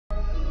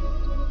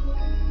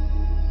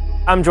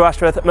I'm Joe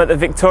Ashworth. I'm at the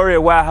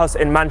Victoria Warehouse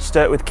in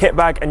Manchester with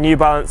Kitbag and New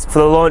Balance for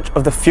the launch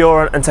of the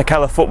Furon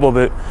Tekela football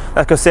boot.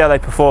 Let's go see how they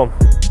perform.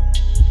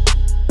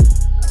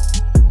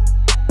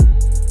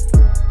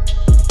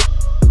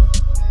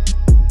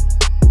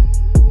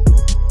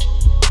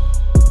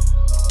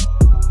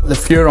 The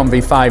Furon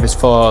V5 is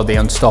for the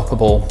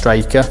unstoppable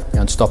striker,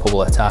 the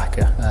unstoppable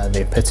attacker.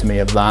 The epitome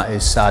of that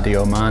is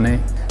Sadio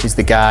Mane. He's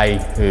the guy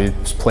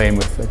who's playing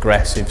with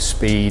aggressive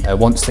speed,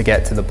 wants to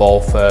get to the ball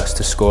first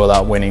to score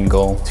that winning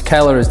goal.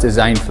 Tekela is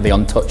designed for the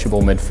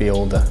untouchable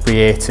midfielder,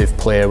 creative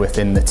player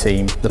within the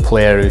team, the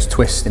player who's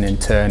twisting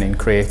and turning,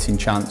 creating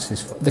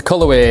chances. The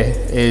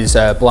colourway is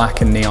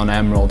black and neon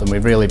emerald, and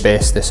we've really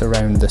based this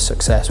around the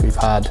success we've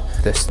had.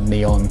 This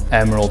neon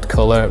emerald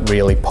colour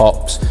really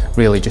pops,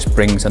 really just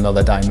brings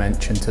another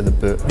dimension to the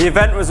boot. The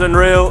event was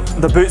unreal,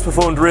 the boots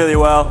performed really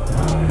well.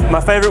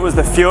 My favourite was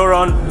the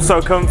Furon,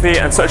 so comfy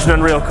and such an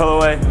unreal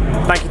colourway.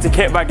 Thank you to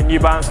Kitbag and New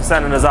Balance for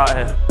sending us out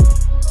here.